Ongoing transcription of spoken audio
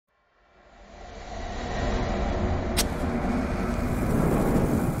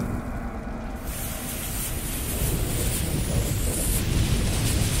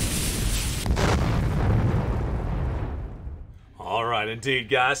indeed,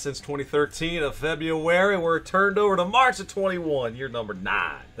 guys. Since 2013 of February, we're turned over to March of 21, year number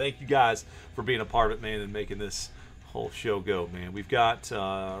 9. Thank you guys for being a part of it, man, and making this whole show go, man. We've got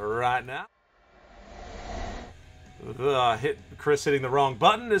right now Chris hitting the wrong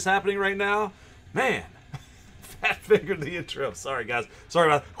button is happening right now. Man, fat fingered the intro. Sorry, guys. Sorry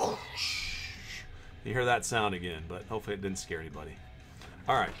about that. You hear that sound again, but hopefully it didn't scare anybody.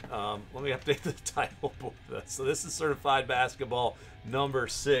 All right, let me update the title board. So this is Certified Basketball number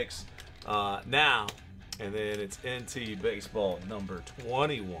 6 now, and then it's NT Baseball number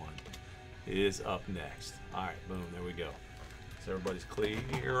 21 is up next. All right, boom, there we go. So everybody's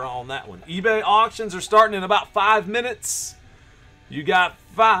clear on that one. eBay auctions are starting in about 5 minutes. You got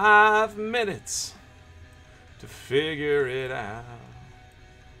 5 minutes to figure it out.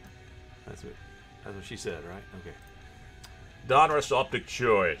 That's what she said, right? Okay. Donruss Optic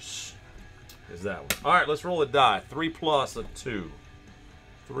Choice is that one. All right, let's roll a die. 3 plus a 2.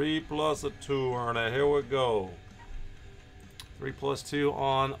 3 plus a 2, Artie. Here we go. 3 plus 2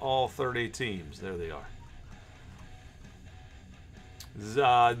 on all 30 teams. There they are.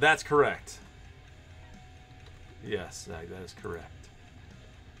 That's correct. Yes, that is correct.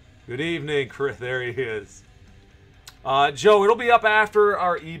 Good evening, Chris. There he is. Joe, it'll be up after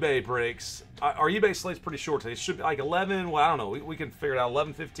our eBay breaks. Our eBay slate's pretty short today. It should be like 11. Well, I don't know. We can figure it out.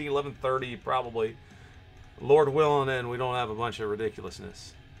 11:15, 11:30, probably. Lord willing, and we don't have a bunch of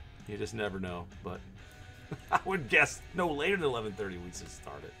ridiculousness. You just never know. But I would guess no later than 11:30 we should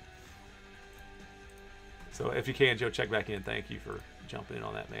start it. So if you can, Joe, check back in. Thank you for jumping in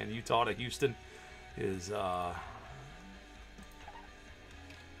on that, man. Utah to Houston is the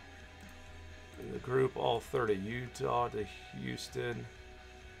group, all 30. Utah to Houston.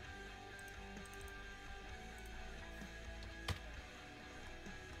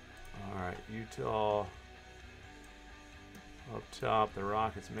 All right, Utah up top. The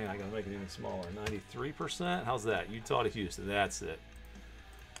Rockets, man, I gotta make it even smaller. 93%. How's that? Utah to Houston. That's it.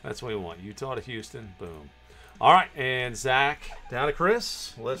 That's what we want. Utah to Houston. Boom. All right, and Zach down to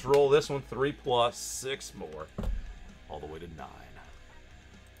Chris. Let's roll this one. 3 plus 6 more, all the way to 9.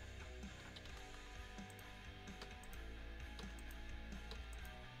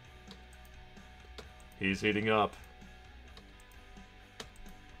 He's heating up.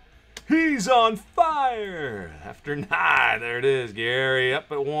 He's on fire! After 9, there it is. Gary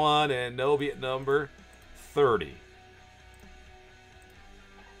up at 1 and Nobi at number 30.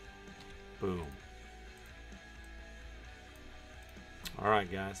 Boom. All right,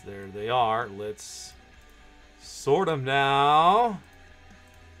 guys, there they are. Let's sort them now.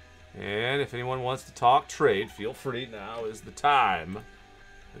 And if anyone wants to talk trade, feel free. Now is the time.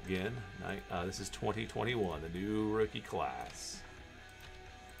 Again, this is 2021, the new rookie class.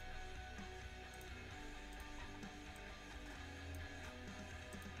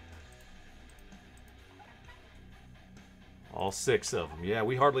 All 6 of them. Yeah,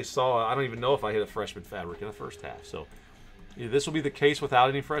 we hardly saw. I don't even know if I hit a freshman fabric in the first half. So yeah, this will be the case without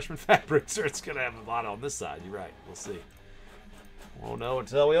any freshman fabrics, or it's going to have a lot on this side. You're right. We'll see. Won't know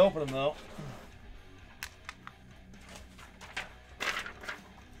until we open them, though.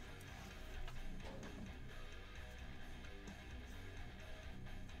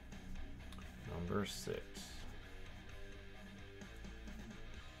 Number 6.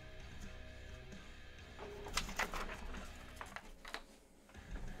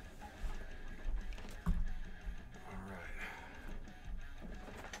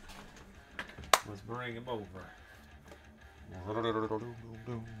 Let's bring him over.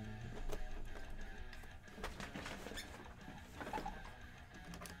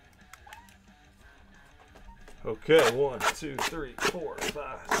 Okay, 1, 2, 3, 4,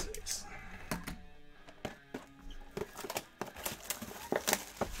 5, 6.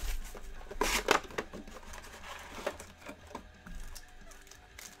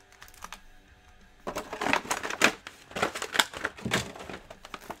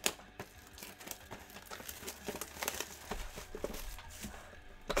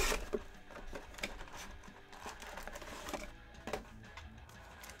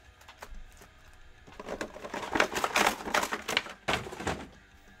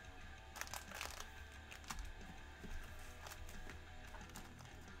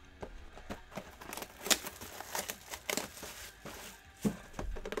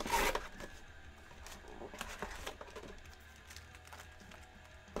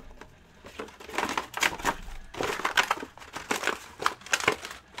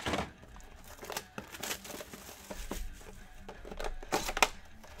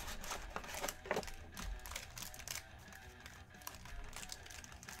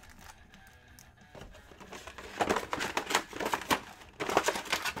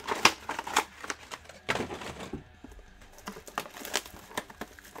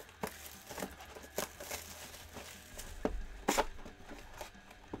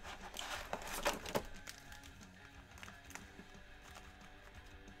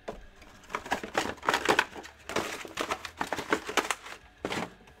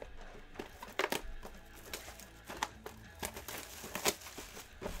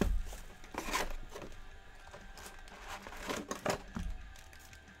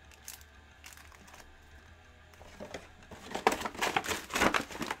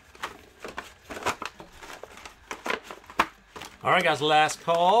 All right, guys, last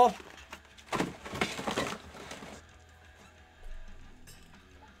call.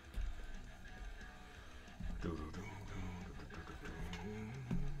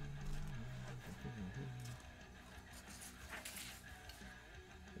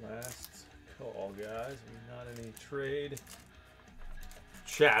 Last call, guys. Not any trade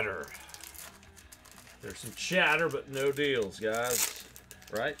chatter. There's some chatter, but no deals, guys.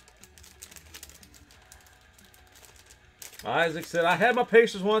 Right? Isaac said, I had my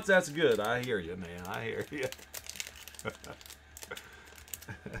patience once. That's good. I hear you, man. I hear you.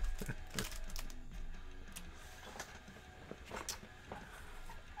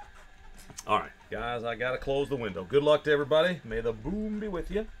 All right, guys, I got to close the window. Good luck to everybody. May the boom be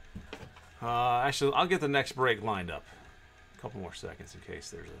with you. Actually, I'll get the next break lined up. A couple more seconds in case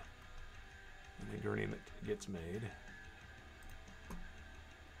there's an agreement gets made.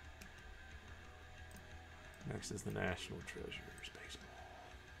 Next is the National Treasures baseball.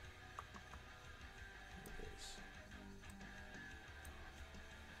 There it is.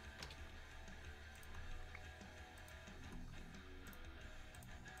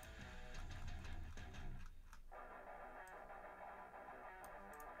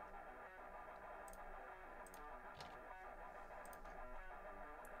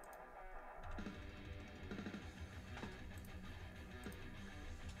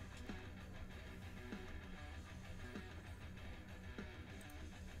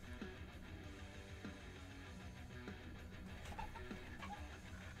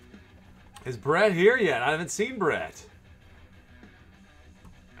 Is Brett here yet? I haven't seen Brett.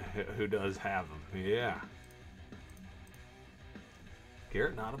 Who does have them? Yeah.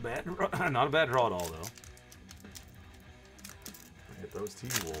 Garrett, not a bad draw at all though. Hit those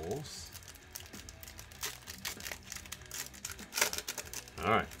T-Wolves. All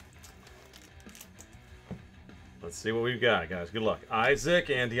right. Let's see what we've got, guys. Good luck.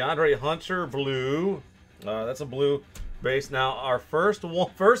 Isaac and DeAndre Hunter, blue. That's a blue base. Now, our first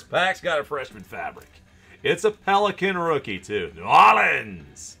pack's got a freshman fabric. It's a Pelican rookie, too. New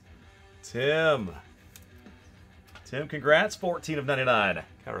Orleans. Tim, congrats. 14 of 99.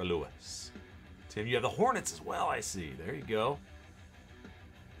 Cara Lewis. Tim, you have the Hornets as well, I see. There you go.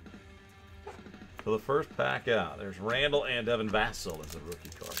 For the first pack out, there's Randall and Devin Vassell as a rookie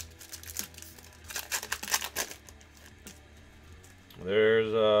card.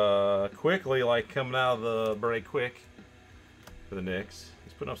 There's Quickly, like coming out of the break quick for the Knicks.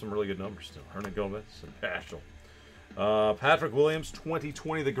 He's putting up some really good numbers still. Hernan Gomez and Paschal. Patrick Williams,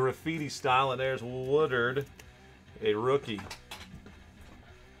 2020, the graffiti style. And there's Woodard, a rookie.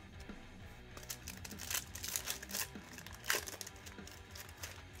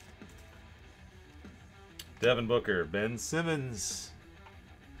 Devin Booker, Ben Simmons.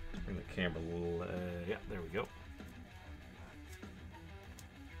 Bring the camera a little, yeah, there we go.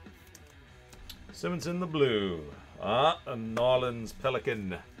 Simmons in the blue. A New Orleans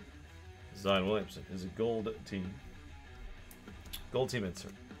Pelican. Zion Williamson is a gold team. Gold team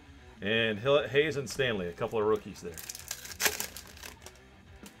insert. And Hayes and Stanley, a couple of rookies there.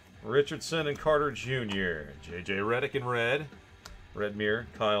 Richardson and Carter Jr. J.J. Redick in red. Red mirror.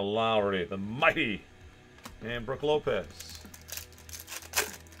 Kyle Lowry, the mighty. And Brooke Lopez.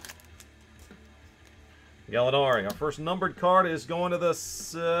 Gallinari. Our first numbered card is going to the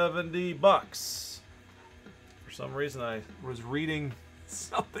 $70. For some reason, I was reading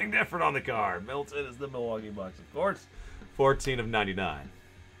something different on the card. Milton is the Milwaukee Bucks, of course. 14 of 99.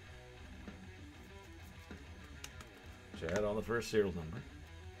 Chad on the first serial number.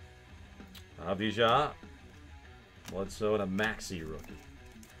 Avdija. Bledsoe and a Maxey rookie.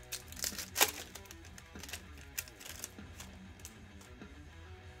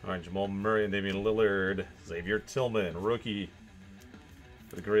 All right, Jamal Murray and Damian Lillard. Xavier Tillman, rookie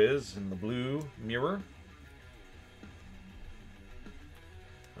for the Grizz in the blue mirror.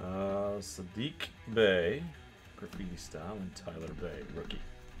 Sadiq Bey, graffiti style, and Tyler Bay, rookie.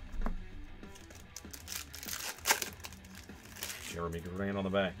 Jeremy Grant on the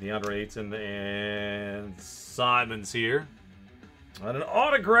back. DeAndre Ayton and Simons here. And an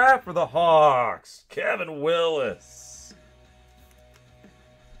autograph for the Hawks. Kevin Willis.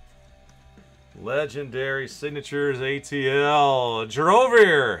 Legendary signatures ATL.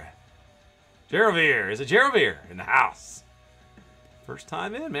 Jerovier. Is it Jerovier in the house? First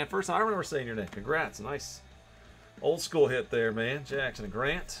time in, man. First time I remember saying your name. Congrats. Nice. Old school hit there, man. Jackson and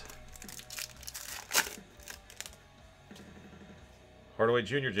Grant. Hardaway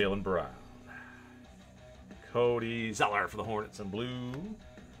Jr., Jaylen Brown. Cody Zeller for the Hornets in blue.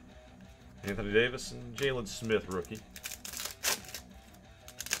 Anthony Davis and Jalen Smith, rookie.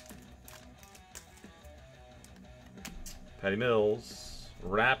 Patty Mills.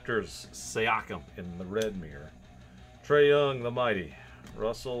 Raptors, Siakam in the red mirror. Trae Young, the mighty.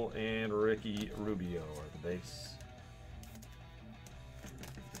 Russell and Ricky Rubio are the base.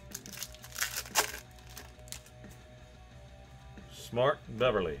 Smart,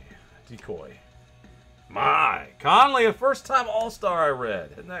 Beverly, decoy. My, Conley, a first-time All-Star I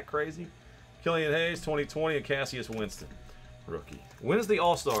read. Isn't that crazy? Killian Hayes, 2020, and Cassius Winston, rookie. When is the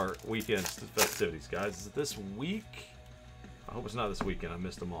All-Star weekend festivities, guys? Is it this week? I hope it's not this weekend. I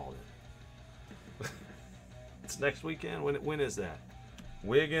missed them all then. It's next weekend? When is that?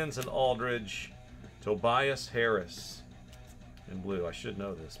 Wiggins and Aldridge. Tobias Harris in blue. I should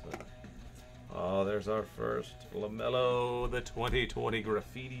know this, but... Oh, there's our first LaMelo, the 2020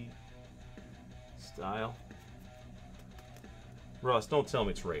 graffiti style. Russ, don't tell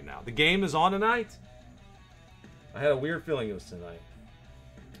me it's right now. The game is on tonight? I had a weird feeling it was tonight.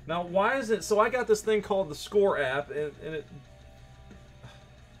 Now, why is it... So I got this thing called the Score app, and it...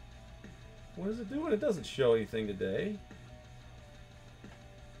 What is it doing? It doesn't show anything today.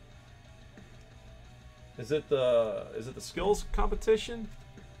 Is it the skills competition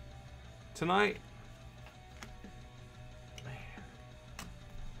tonight?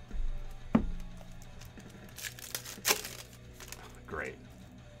 Man. Great.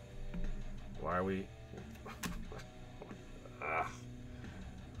 Why are we...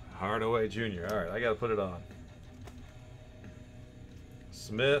 Hardaway Jr. All right, I got to put it on.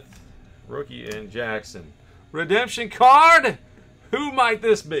 Smith, rookie, and Jackson. Redemption card? Who might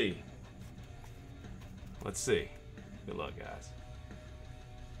this be? Let's see. Good luck, guys.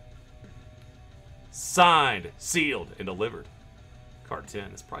 Signed, sealed, and delivered. Card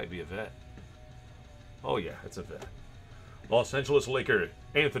 10. It's probably be a vet. Oh, yeah, it's a vet. Los Angeles Laker,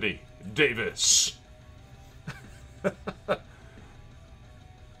 Anthony Davis.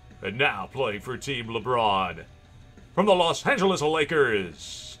 And now playing for Team LeBron. From the Los Angeles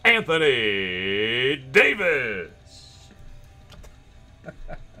Lakers, Anthony Davis.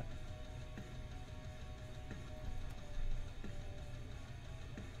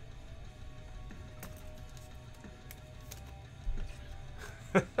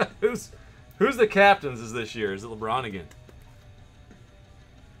 Who's the captains this year? Is it LeBron again?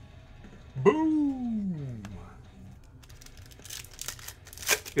 Boom!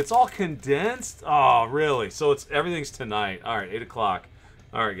 It's all condensed? Oh, really? So everything's tonight. All right, 8 o'clock.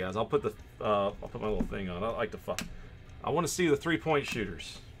 All right, guys. I'll put my little thing on. I like to fuck. I want to see the 3-point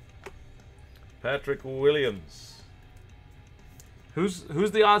shooters. Patrick Williams. Who's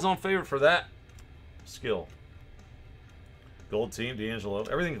the odds-on favorite for that skill? Gold team, D'Angelo.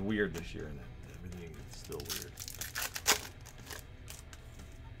 Everything's weird this year, and everything is still weird.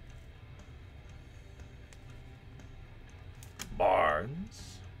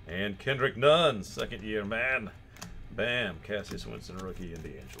 Barnes and Kendrick Nunn, second year man. Bam, Cassius Winston, rookie, and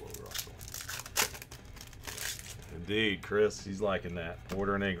D'Angelo Russell. Indeed, Chris, he's liking that.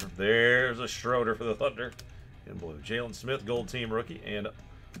 Porter and Ingram. There's a Schroeder for the Thunder in blue. Jalen Smith, gold team rookie, and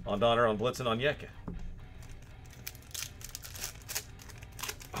on Donner on Blitzen on Yeka.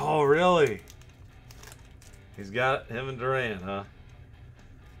 Oh, really? He's got him and Durant, huh?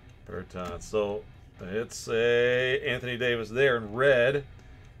 Berton. So it's a Anthony Davis there in red.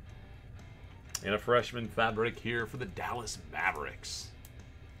 And a freshman fabric here for the Dallas Mavericks.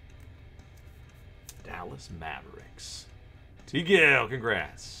 Dallas Mavericks. T-Gale,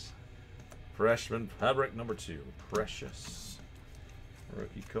 congrats. Freshman fabric number 2. Precious.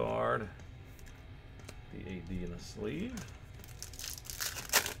 Rookie card. The AD in the sleeve.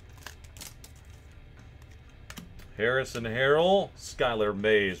 Harrison Harrell, Skylar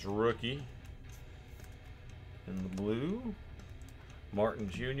Mays, rookie. In the blue. Martin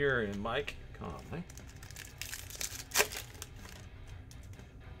Jr. and Mike Conley.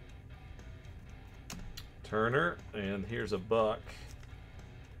 Turner, and here's a buck.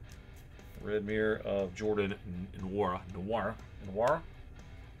 Red mirror of Jordan Nwora.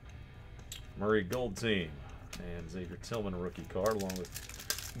 Murray gold team. And Xavier Tillman, rookie card, along with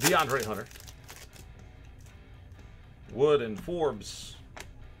DeAndre Hunter. Wood and Forbes.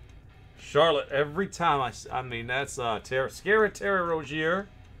 Charlotte, every time I mean, that's Scary Terry Rozier.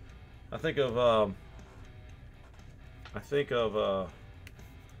 I think of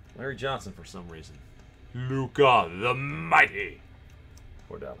Larry Johnson for some reason. Luka the Mighty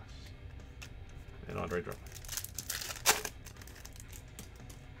for Dallas. And Andre Drummond.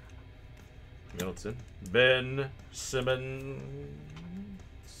 Middleton. Ben Simmons.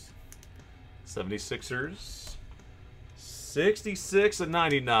 76ers.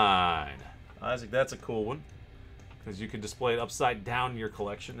 66/99. Isaac, that's a cool one. Because you can display it upside down in your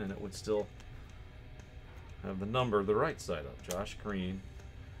collection and it would still have the number the right side up. Josh Green,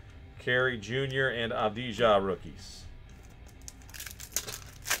 Carey Jr., and Avdija rookies.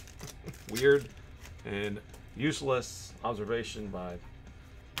 Weird and useless observation by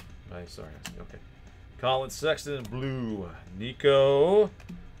sorry. Okay. Colin Sexton in blue. Nico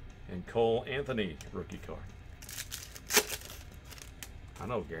and Cole Anthony rookie card. I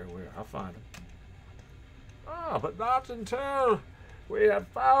know, Gary. I'll find him. Ah, but not until we have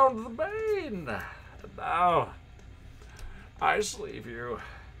found the Bane. And now I sleeve you.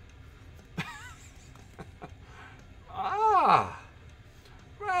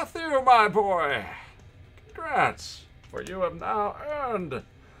 Matthew, my boy. Congrats, for you have now earned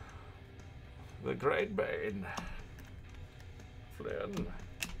the Great Bane. Flynn.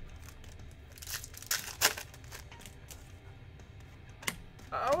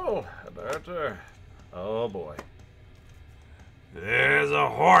 Oh, better. Oh boy. There's a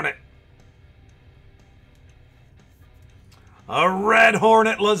Hornet. A red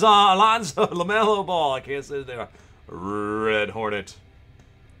Hornet Alonzo LaMelo Ball. I can't say it there. Red Hornet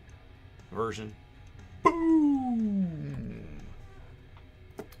version. Boom.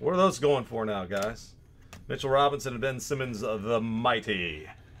 What are those going for now, guys? Mitchell Robinson and Ben Simmons, the mighty.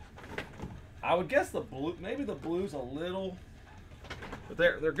 I would guess the blue, maybe the blue's a little, but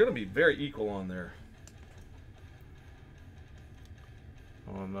they're going to be very equal on there.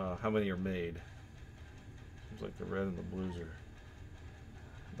 On how many are made. Seems like the red and the blues are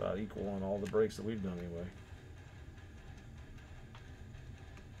about equal on all the breaks that we've done anyway.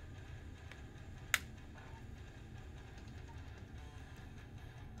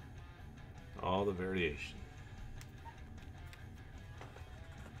 All the variation.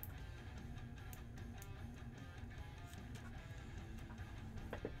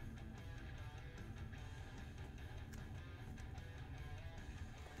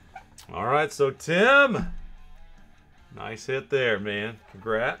 All right, so Tim, nice hit there, man.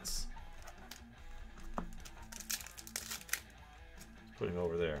 Congrats. Put him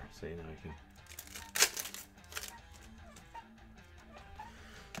over there. See, now I can.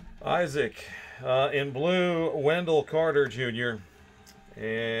 Isaac, in blue, Wendell Carter Jr.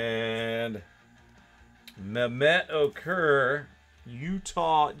 And Mehmet Okur,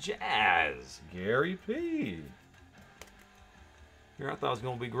 Utah Jazz, Gary P. Here I thought it was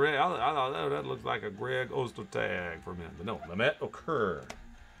going to be Greg. I thought that looks like a Greg Ostertag from him. But no, Mehmet Okur.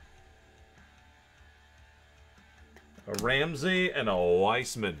 A Ramsey and a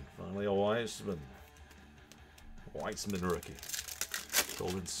Weissman. Finally a Weissman. Weissman rookie.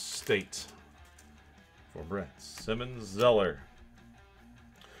 Golden State for Brent. Simmons Zeller.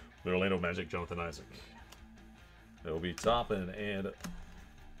 The Orlando Magic, Jonathan Isaac. It will be Toppin and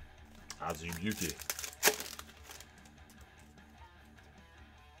Azubuike.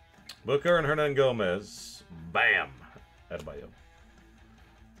 Booker and Hernan Gomez. Bam. Adebayo.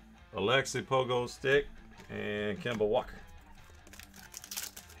 Alexi Pogo Stick and Kemba Walker.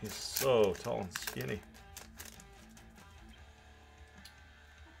 He's so tall and skinny.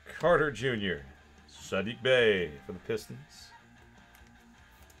 Carter Jr. Sadiq Bey for the Pistons.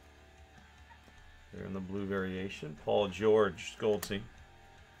 They're in the blue variation. Paul George, Gold Team.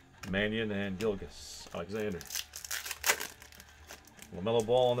 Mannion and Gilgis Alexander. LaMelo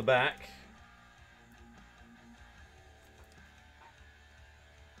Ball on the back.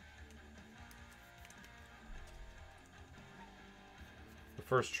 The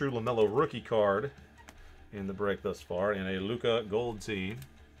first true LaMelo rookie card in the break thus far, in a Luka Gold Team.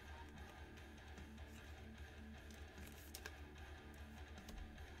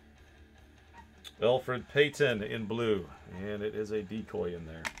 Elfrid Payton in blue, and it is a decoy in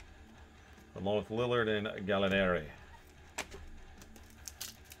there, along with Lillard and Gallinari.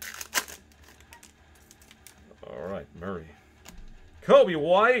 All right, Murray. Kobe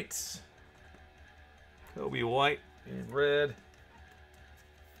White. Kobe White in red.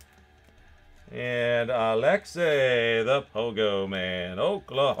 And Alexei, the Pogo Man,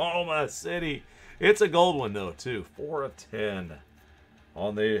 Oklahoma City. It's a gold one, though, too. 4 of 10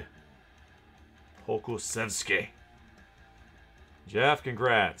 on the Pokusevsky. Jeff,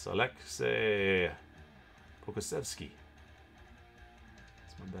 congrats. Alexei Pokusevsky.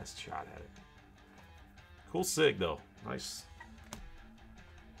 That's my best shot at it. Cool sig, though. Nice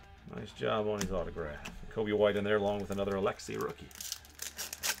job on his autograph. Kobe White in there along with another Alexei rookie.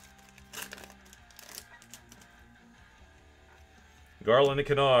 Garland and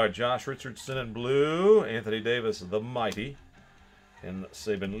Kennard. Josh Richardson in blue. Anthony Davis, the mighty. And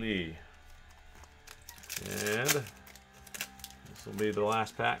Saban Lee. And this will be the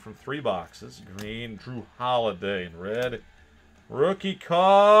last pack from 3 boxes. Green, Drew Holiday in red. Rookie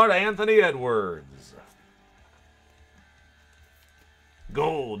card, Anthony Edwards.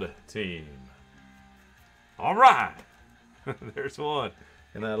 Gold team. All right. There's one.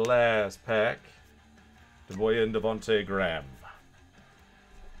 In that last pack, DeBoy and Devontae Graham.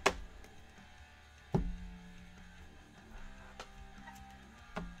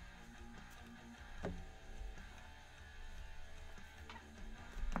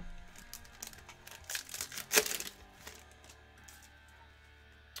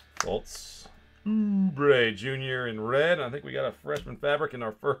 Fultz. Oubre Jr. in red. I think we got a freshman fabric in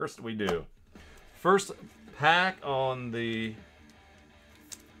our first. We do. First pack on the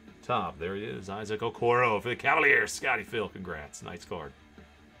top. There he is. Isaac Okoro for the Cavaliers. Scotty Phil, congrats. Nice card.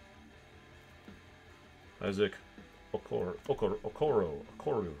 Isaac Okoro.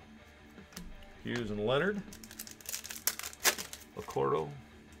 Hughes and Leonard. Okoro.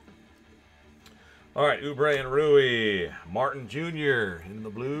 All right, Oubre and Rui. Martin Jr. in the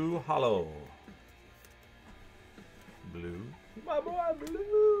blue hollow. Blue. My boy,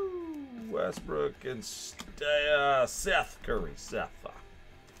 blue. Westbrook and Seth Curry. Seth.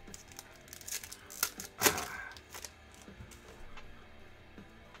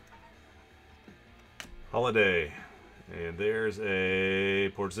 Holiday. And there's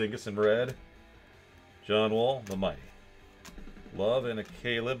a Porzingis in red. John Wall, the mighty. Love and a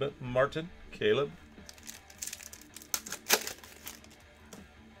Caleb Martin. Caleb.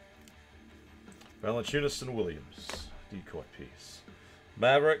 Valanciunas and Williams. Decoy piece.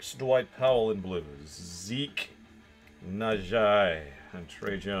 Mavericks, Dwight Powell in blues. Zeke, Najai, and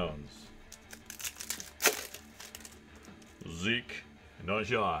Trey Jones. Zeke,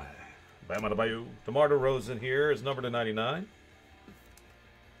 Najai. Bam out of Bayou. DeMar DeRozan here is numbered to 99.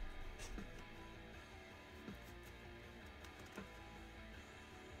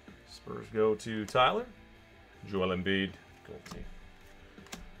 Spurs go to Tyler. Joel Embiid, gold team.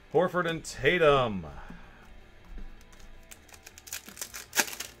 Horford and Tatum.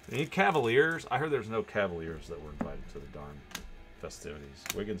 Any Cavaliers? I heard there's no Cavaliers that were invited to the darn festivities.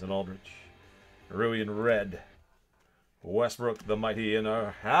 Wiggins and Aldridge. Rui in red. Westbrook, the mighty, in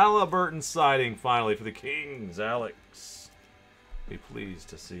a Halliburton sighting finally for the Kings. Alex. Be pleased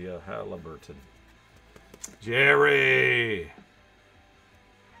to see a Halliburton. Jerry.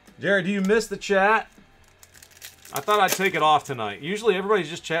 Jerry, do you miss the chat? I thought I'd take it off tonight. Usually everybody's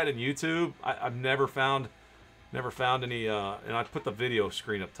just chatting YouTube. I've never found any, and I put the video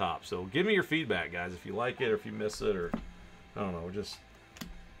screen up top. So give me your feedback, guys, if you like it or if you miss it, or I don't know. Just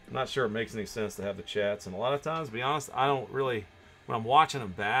I'm not sure it makes any sense to have the chats. And a lot of times, to be honest, I don't really, when I'm watching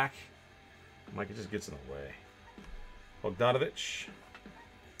them back, I'm like, it just gets in the way. Bogdanovich.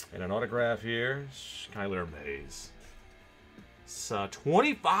 And an autograph here. Skylar Mays. It's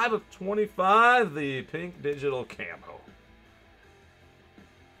 25 of 25, the pink digital camo.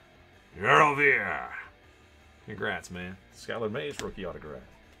 Yerovier. Congrats, man. Skylar Mays, rookie autograph.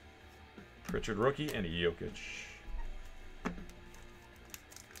 Pritchard, rookie, and Jokic.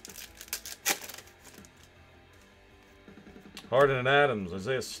 Harden and Adams.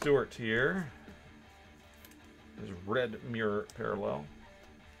 Isaiah Stewart here. There's red mirror parallel.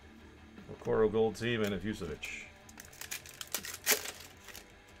 Okoro gold team and Vucevic.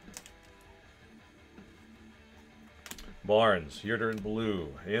 Barnes, Herder in blue.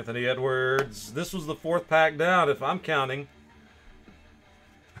 Anthony Edwards. This was the fourth pack down, if I'm counting.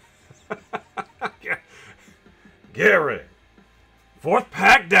 Gary. Fourth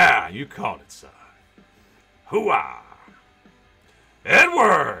pack down. You called it, son. Hooah.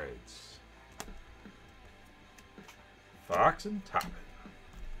 Edwards. Fox and Toppin.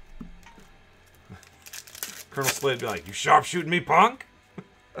 Colonel Slade be like, you sharpshooting me, punk?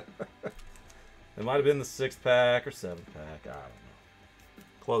 It might have been the 6th pack or 7th pack. I don't know.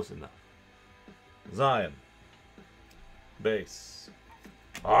 Close enough. Zion. Base.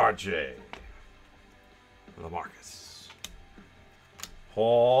 RJ. LaMarcus.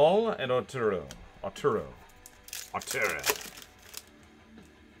 Hall and Arturo.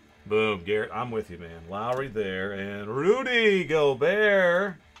 Boom, Garrett. I'm with you, man. Lowry there. And Rudy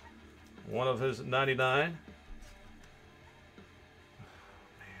Gobert. One of his 99.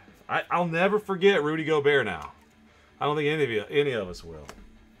 I'll never forget Rudy Gobert now. I don't think any of us will.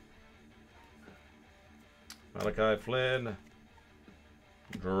 Malachi Flynn,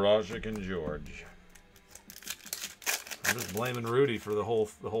 Dragic, and George. I'm just blaming Rudy for the whole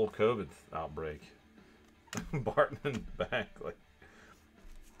COVID outbreak. Barton and Bagley.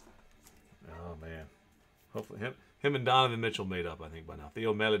 Oh man. Hopefully him and Donovan Mitchell made up, I think, by now.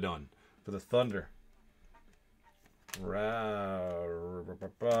 Theo Meledon for the Thunder.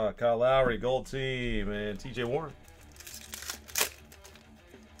 Kyle Lowry, gold team, and TJ Warren.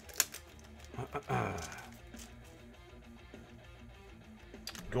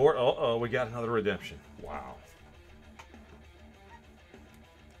 Uh-oh, we got another redemption. Wow.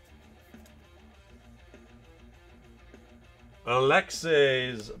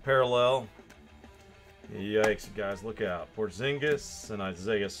 Alexei's parallel. Yikes, guys, look out. Porzingis and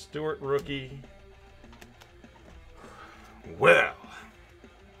Isaiah Stewart rookie. Well,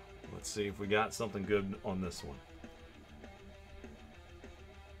 let's see if we got something good on this one.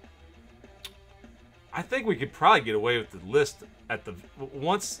 I think we could probably get away with the list at the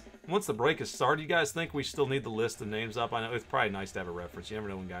once the break is started. You guys think we still need the list of names up? I know it's probably nice to have a reference. You never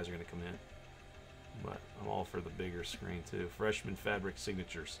know when guys are going to come in. But I'm all for the bigger screen too. Freshman Fabric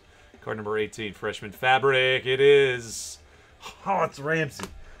signatures. Card number 18, Freshman Fabric. It is. Oh, it's Ramsey.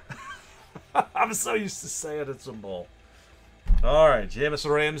 I'm so used to saying it's a bull. All right, Jameis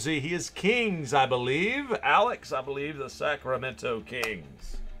Ramsey. He is Kings, I believe. Alex, I believe, the Sacramento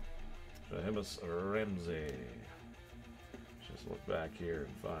Kings. Jameis Ramsey. Just look back here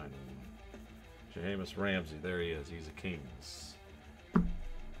and find him. Jameis Ramsey. There he is. He's a Kings.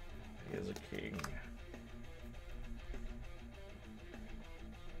 He is a king.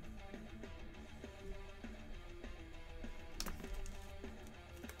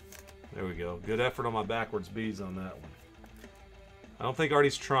 There we go. Good effort on my backwards B's on that one. I don't think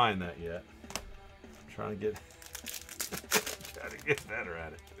Artie's trying that yet. I'm trying to get better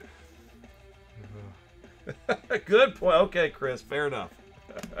at it. Good point. Okay, Chris. Fair enough.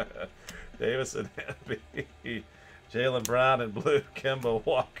 Davis and Envy. Jaylen Brown and blue. Kemba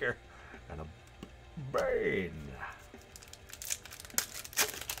Walker. And a Bane.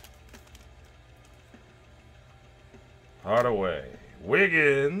 Hardaway.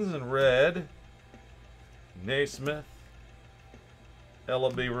 Wiggins in red. Naismith.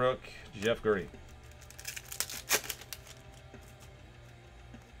 Ellaby Rook. Jeff Green.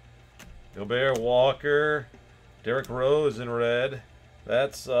 Gobert, Walker. Derrick Rose in red.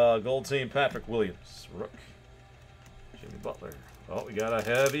 That's gold team Patrick Williams. Rook. Jimmy Butler. Oh, we got a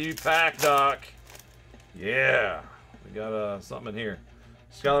heavy pack, Doc. Yeah. We got something in here.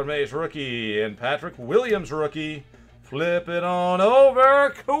 Skylar Mays rookie and Patrick Williams rookie. Flip it on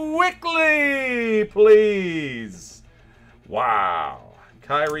over quickly, please. Wow.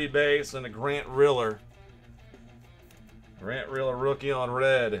 Kyrie base and a Grant Riller. Grant Riller rookie on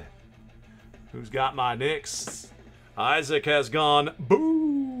red. Who's got my Knicks? Isaac has gone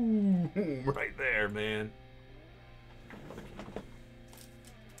boom right there, man.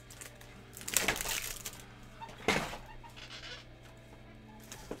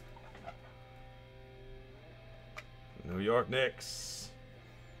 New York Knicks.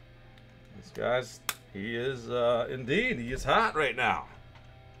 This guy's, he is indeed, he is hot right now.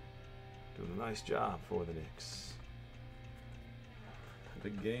 Doing a nice job for the Knicks.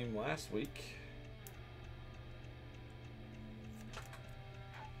 Big game last week.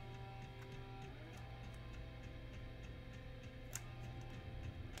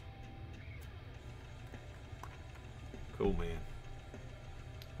 Cool, man.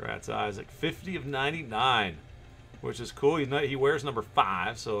 Congrats, Isaac. 50 of 99. Which is cool. He wears number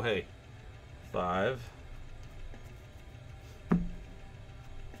 5, so hey, 5. 5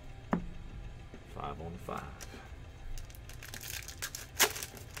 on 5.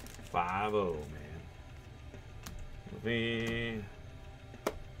 5-0, man. Levine.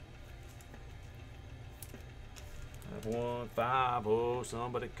 1 5-0.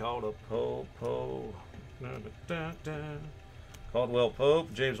 Somebody called a Pope. Caldwell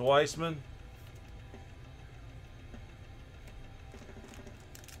Pope. James Weissman.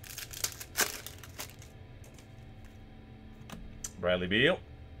 Bradley Beal,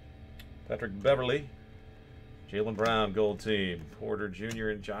 Patrick Beverly, Jaylen Brown, gold team, Porter Jr.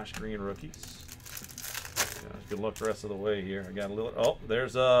 and Josh Green, rookies. Good luck the rest of the way here. I got a little. Oh,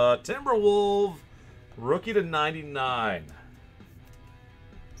 there's a Timberwolves rookie to 99.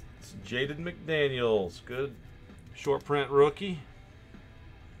 It's Jaden McDaniels, good short print rookie.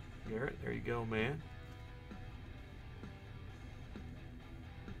 Garrett, there you go, man.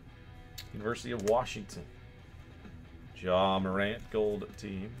 University of Washington. Ja Morant, gold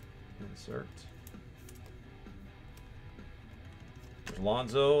team. Insert. There's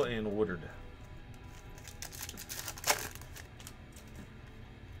Lonzo and Woodard.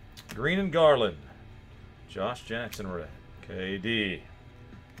 Green and Garland. Josh Jackson red. KD.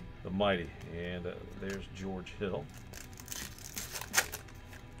 The mighty. And there's George Hill.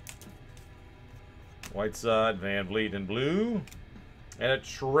 Whiteside, Van Vliet in blue. And a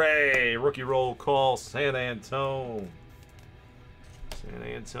Trey. Rookie roll call. San Antone. San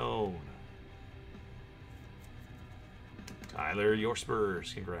Antone. Tyler, your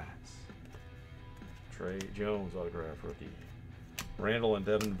Spurs. Congrats. Trey Jones autograph rookie. Randall and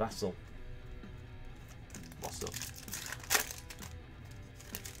Devin Vassell.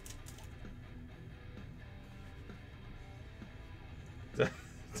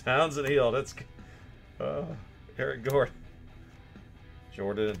 Townsend Hill. That's Eric Gordon.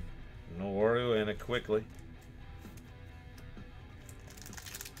 Jordan Noru and a Quickly.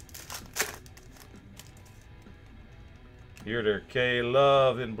 Hereter K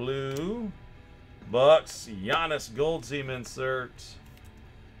Love in blue. Bucks Giannis Gold Team insert.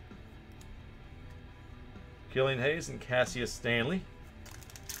 Killian Hayes and Cassius Stanley.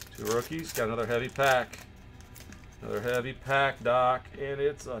 2 rookies. Got another heavy pack. Another heavy pack, Doc, and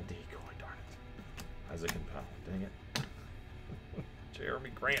it's a decoy, darn it. Isaac and Powell, dang it. Jeremy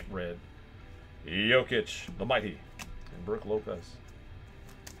Grant, red. Jokic, the mighty, and Brooke Lopez.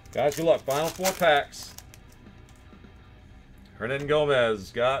 Guys, good luck. Final 4 packs. Hernan Gomez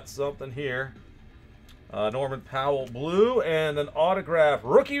got something here. Norman Powell, blue, and an autograph.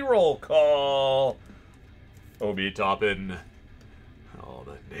 Rookie roll call. Obi Toppin. Oh,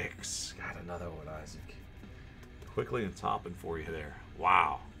 the Knicks. Got another one, Isaac. Quickly and Toppin for you there.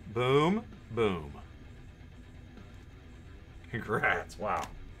 Wow. Boom. Boom. Congrats. Wow.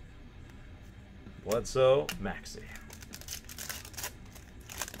 Bledsoe, Maxey.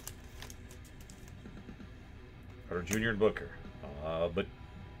 Carter Jr. and Booker. But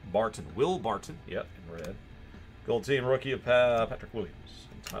Barton. Will Barton. Yep, in red. Gold Team rookie of Patrick Williams.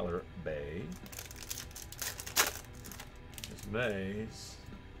 And Tyler Bay. There's Mays.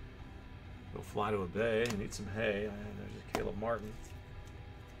 Go fly to a bay. Need some hay. There's Caleb Martin.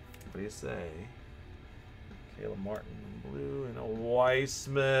 What do you say? Caleb Martin in blue and a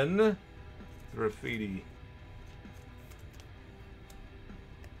Weissman. Graffiti.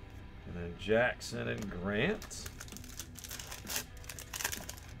 And then Jackson and Grant.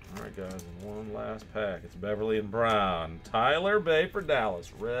 All right, guys, and one last pack. It's Beverly and Brown. Tyler Bay for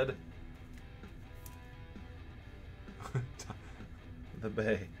Dallas. Red. The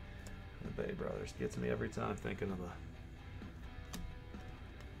Bay. The Bay Brothers gets me every time thinking of a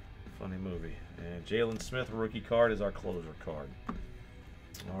funny movie. And Jalen Smith, rookie card, is our closer card.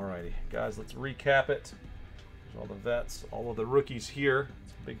 Alrighty, guys, let's recap it. There's all the vets, all of the rookies here.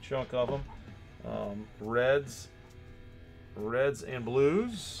 It's a big chunk of them. Reds and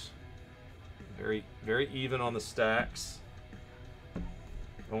blues. Very, very even on the stacks. I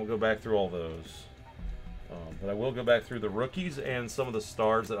won't go back through all those. But I will go back through the rookies and some of the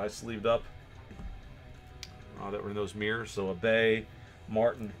stars that I sleeved up that were in those mirrors. So a Bay,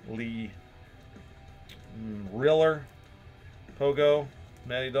 Martin, Lee, Riller, Pogo,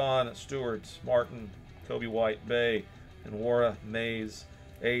 Matty Don, Stewart, Martin, Kobe White, Bay, and Wara, Mays,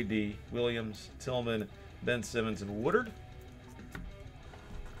 A.D., Williams, Tillman, Ben Simmons, and Woodard.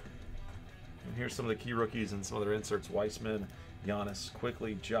 And here's some of the key rookies and some other inserts. Weissman, Giannis,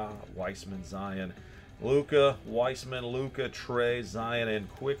 Quickly, Ja, Weissman, Zion, Luka, Weissman, Luka, Trey, Zion, and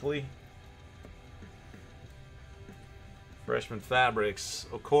Quickly. Freshman Fabrics,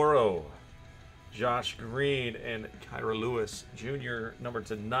 Okoro, Josh Green, and Kyra Lewis Jr. numbered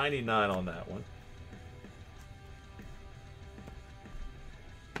to 99 on that one.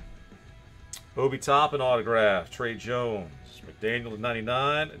 Obi Toppin autograph, Trey Jones, McDaniel to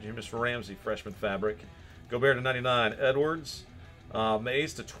 99, Jameis Ramsey, freshman Fabric, Gobert to 99, Edwards,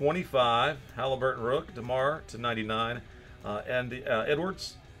 Mays to 25, Halliburton Rook, DeMar to 99, and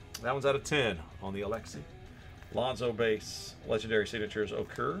Edwards, that one's out of 10 on the Alexi. Lonzo base, legendary signatures,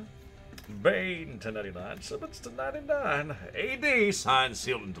 Okur, Bain to 99, Simmons to 99, AD, signed,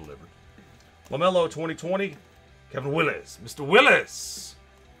 sealed, and delivered. LaMelo 2020, Kevin Willis, Mr. Willis.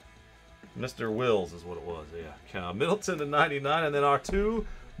 Mr. Wills is what it was, yeah. Middleton to 99, and then our two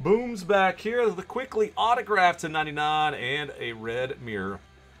booms back here. The Quickly autograph to 99 and a red mirror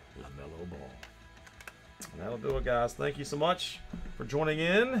LaMelo Ball. And that'll do it, guys. Thank you so much for joining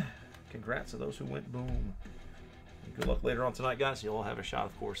in. Congrats to those who went boom. And good luck later on tonight, guys. You all have a shot,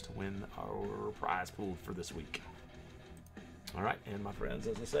 of course, to win our prize pool for this week. All right, and my friends,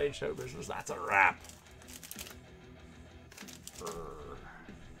 as I say, show business, that's a wrap.